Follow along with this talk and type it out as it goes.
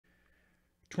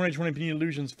2020 Panini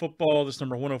Illusions football. This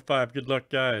number 105. Good luck,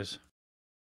 guys.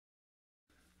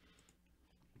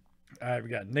 All right, we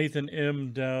got Nathan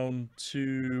M down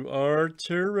to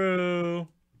Arturo.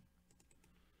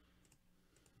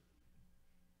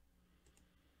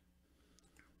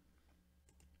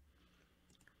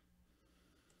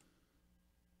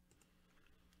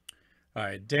 All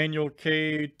right, Daniel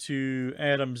K to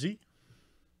Adam Z.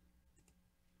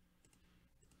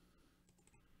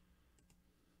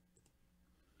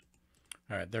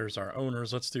 All right, there's our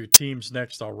owners. Let's do teams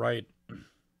next. All right.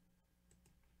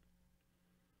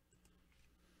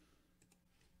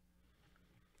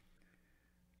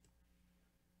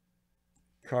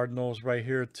 Cardinals right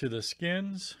here to the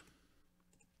Skins.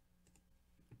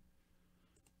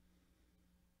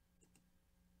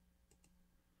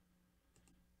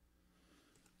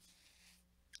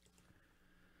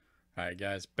 All right,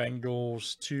 guys.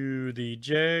 Bengals to the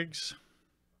Jags.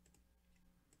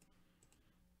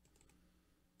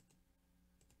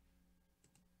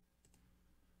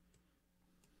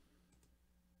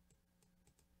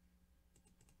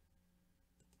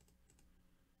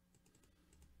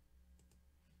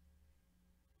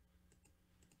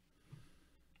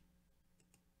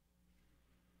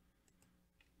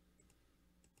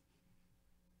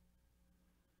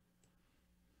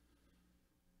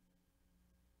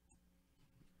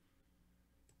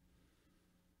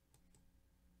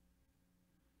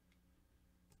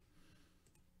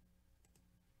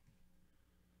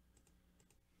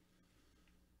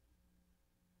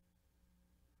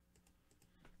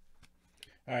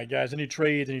 All right, guys. Any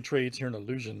trades here in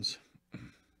Illusions?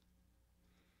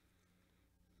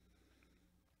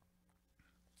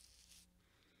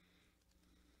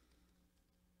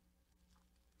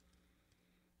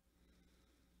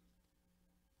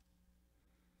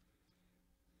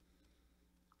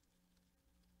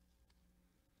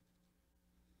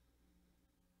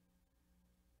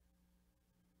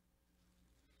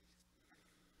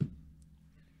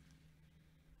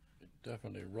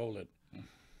 Definitely roll it.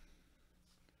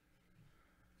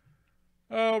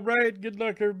 All right, good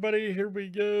luck, everybody. Here we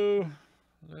go.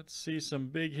 Let's see some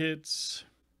big hits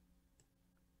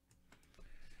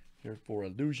here for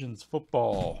Illusions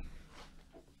football.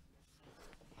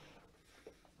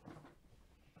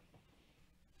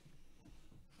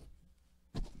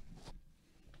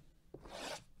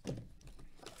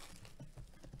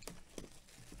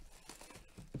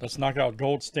 Let's knock out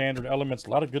gold standard elements. A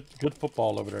lot of good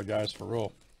football over there, guys, for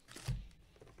real.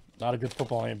 A lot of good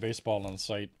football and baseball on the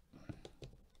site.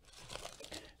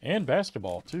 And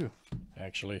basketball, too,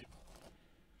 actually.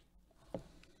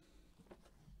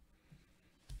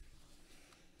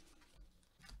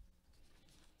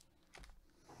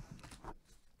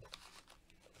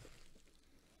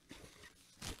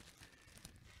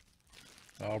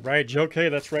 All right, Joe K,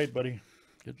 that's right, buddy.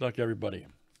 Good luck, everybody.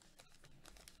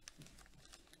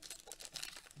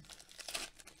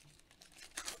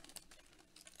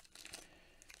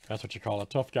 That's what you call a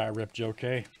tough guy rip, Joe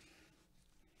K.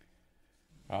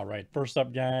 All right, first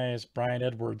up, guys, Brian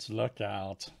Edwards, look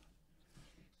out.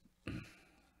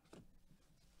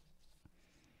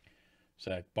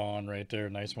 Zach Bond right there,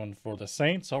 nice one for the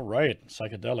Saints. All right,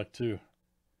 psychedelic too.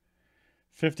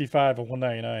 55 of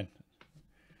 199.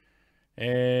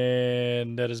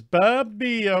 And that is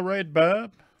Bobby. All right,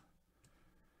 Bob.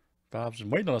 Bob's been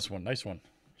waiting on this one. Nice one.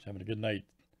 He's having a good night.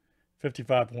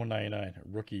 55 of 199.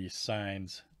 Rookie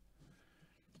signs.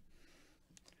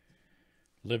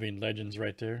 Living legends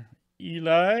right there.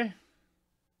 Eli. So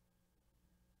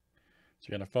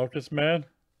you're going to focus, man.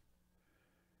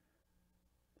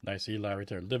 Nice Eli right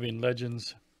there. Living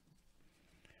legends.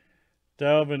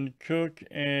 Dalvin Cook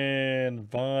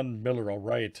and Von Miller. All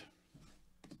right.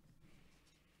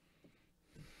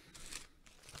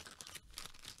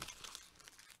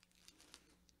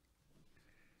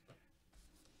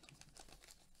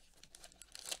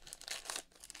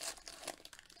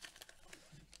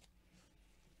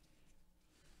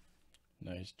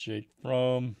 Nice Jake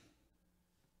Fromm.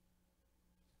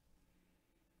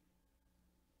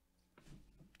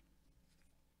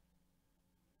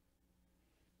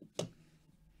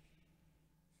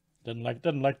 Doesn't like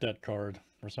that card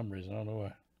for some reason. I don't know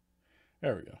why.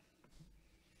 There we go.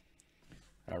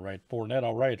 All right, Fournette.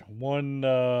 All right,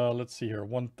 let's see here,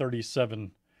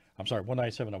 137. I'm sorry,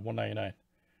 197 of 199.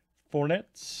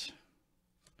 Fournette.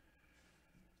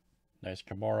 Nice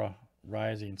Kamara.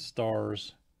 Rising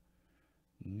Stars.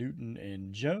 Newton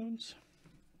and Jones.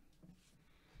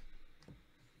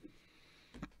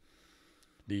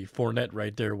 The Fournette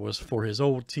right there was for his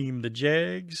old team, the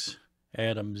Jags.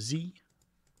 Adam Z.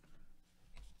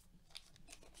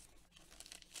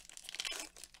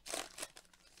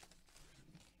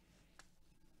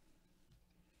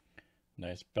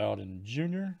 Nice Bowden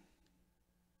Jr.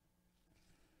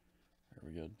 There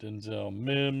we go. Denzel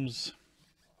Mims.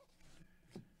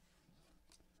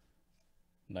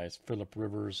 Nice Phillip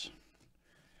Rivers.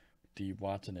 D.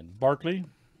 Watson and Barkley.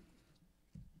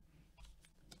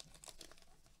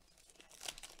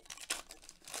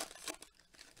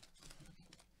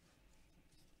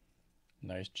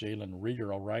 Nice Jalen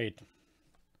Reagor. All right.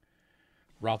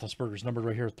 Roethlisberger's numbered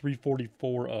right here,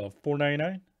 344 of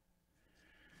 499.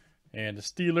 And the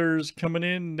Steelers coming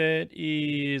in, that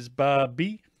is Bob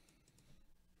B.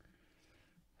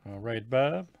 All right,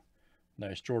 Bob.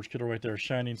 Nice George Kittle right there,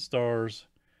 Shining Stars,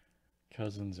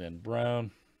 Cousins and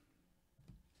Brown.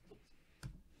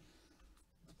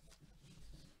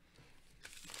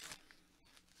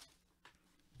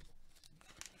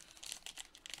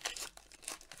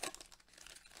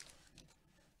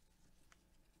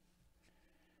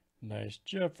 Nice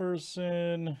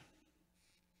Jefferson.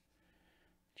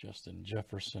 Justin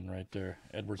Jefferson right there.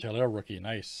 Edward Taylor rookie.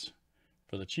 Nice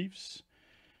for the Chiefs.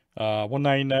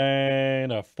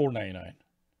 199 of 499.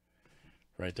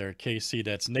 Right there. KC,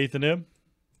 that's Nathan M.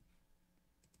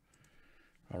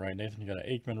 All right, Nathan, you got an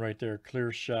Aikman right there.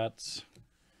 Clear shots.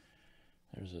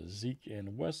 There's a Zeke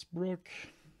and Westbrook.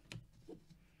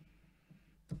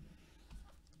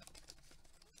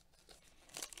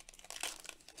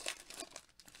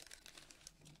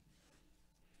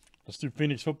 Let's do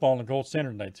Phoenix football and the gold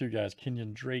standard tonight too, guys.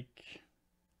 Kenyon Drake.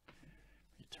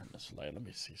 Let me turn this light. Let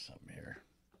me see something here.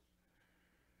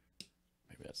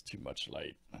 Maybe that's too much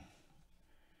light.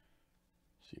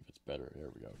 See if it's better. There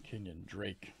we go. Kenyon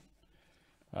Drake.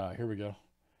 Here we go.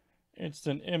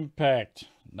 Instant impact.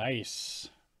 Nice.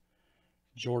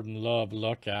 Jordan Love,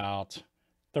 look out.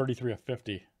 33 of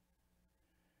 50.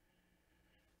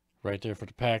 Right there for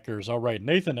the Packers. All right,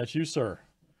 Nathan, that's you, sir.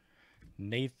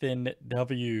 Nathan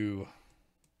W.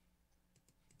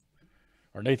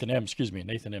 Or Nathan M, excuse me.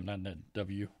 Nathan M, not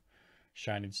W.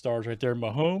 Shining Stars right there.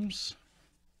 Mahomes.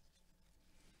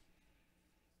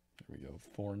 There we go.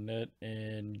 Fournette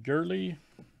and Gurley.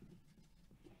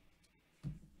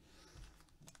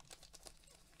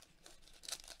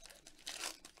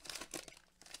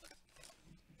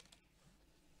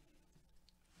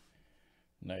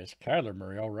 Nice Kyler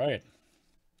Murray. All right.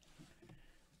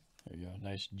 There you go.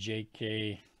 Nice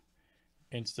JK.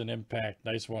 Instant impact.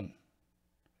 Nice one.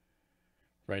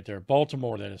 Right there.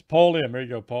 Baltimore, that is. Paul M. There you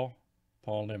go, Paul.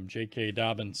 Paul M. JK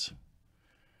Dobbins.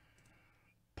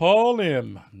 Paul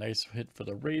M. Nice hit for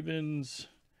the Ravens.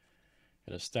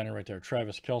 Got a stunner right there.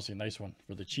 Travis Kelce. Nice one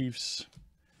for the Chiefs.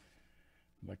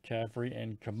 McCaffrey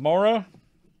and Kamara.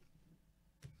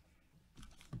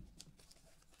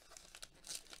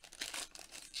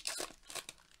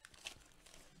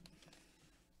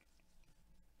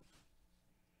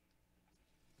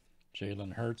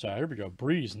 Jalen Hurts. Here we go.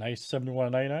 Breeze. Nice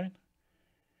 71.99.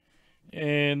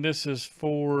 And this is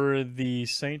for the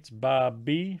Saints. Bob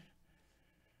B.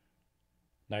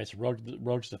 Nice.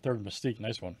 Ruggs the third. Mystique.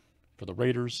 Nice one. For the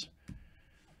Raiders.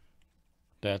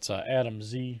 That's Adam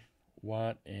Z.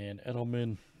 Watt and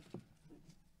Edelman.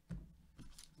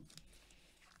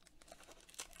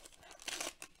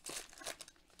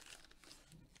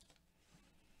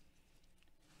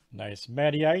 Nice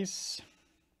Matty Ice.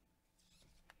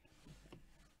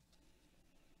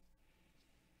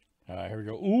 Here we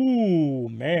go. Ooh,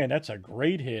 man, that's a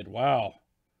great hit. Wow.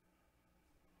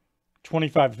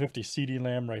 25-50 CD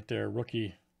Lamb right there.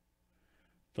 Rookie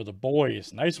for the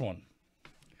boys. Nice one.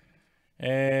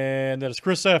 And that is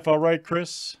Chris F. All right,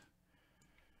 Chris.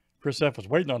 Chris F. was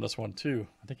waiting on this one, too.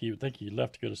 I think he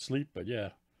left to go to sleep, but yeah.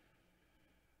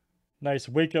 Nice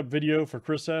wake-up video for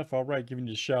Chris F. All right, giving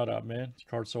you a shout-out, man. This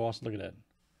card's so awesome. Look at that.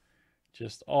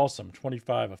 Just awesome.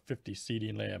 25-50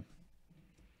 CD Lamb.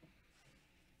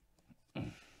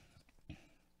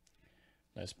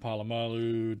 Nice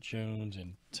Palomalu, Jones,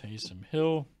 and Taysom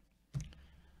Hill.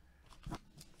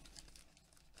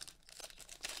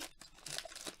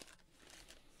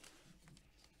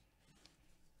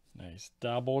 Nice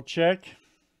double check.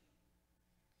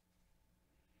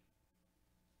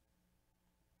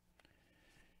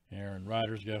 Aaron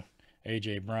Rodgers go.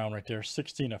 A.J. Brown right there,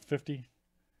 16/50.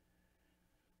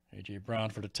 A.J. Brown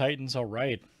for the Titans. All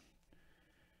right.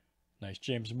 Nice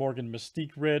James Morgan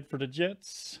Mystique red for the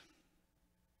Jets.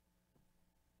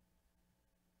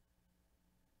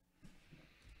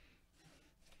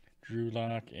 Drew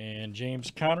Lock and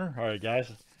James Conner. All right,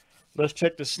 guys. Let's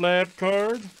check the slab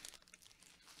card.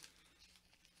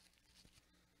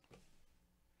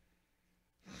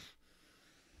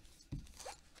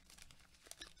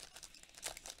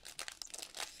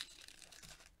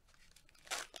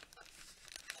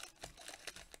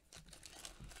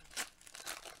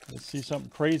 Let's see something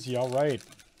crazy. All right.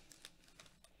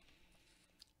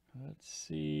 Let's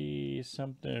see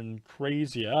something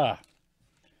crazy. Ah,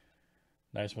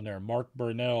 nice one there. Mark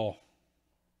Burnell.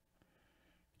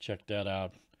 Check that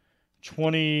out.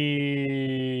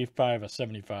 25 of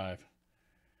 75.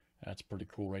 That's pretty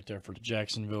cool right there for the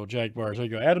Jacksonville Jaguars. There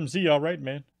you go. Adam Z. All right,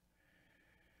 man.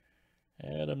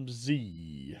 Adam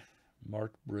Z.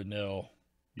 Mark Brunell.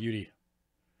 Beauty.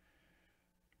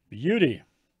 Beauty.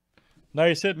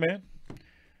 Nice hit, man.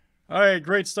 All right,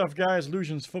 great stuff, guys.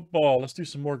 Illusions football. Let's do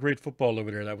some more great football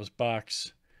over there. That was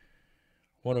box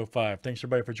 105. Thanks,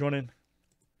 everybody, for joining.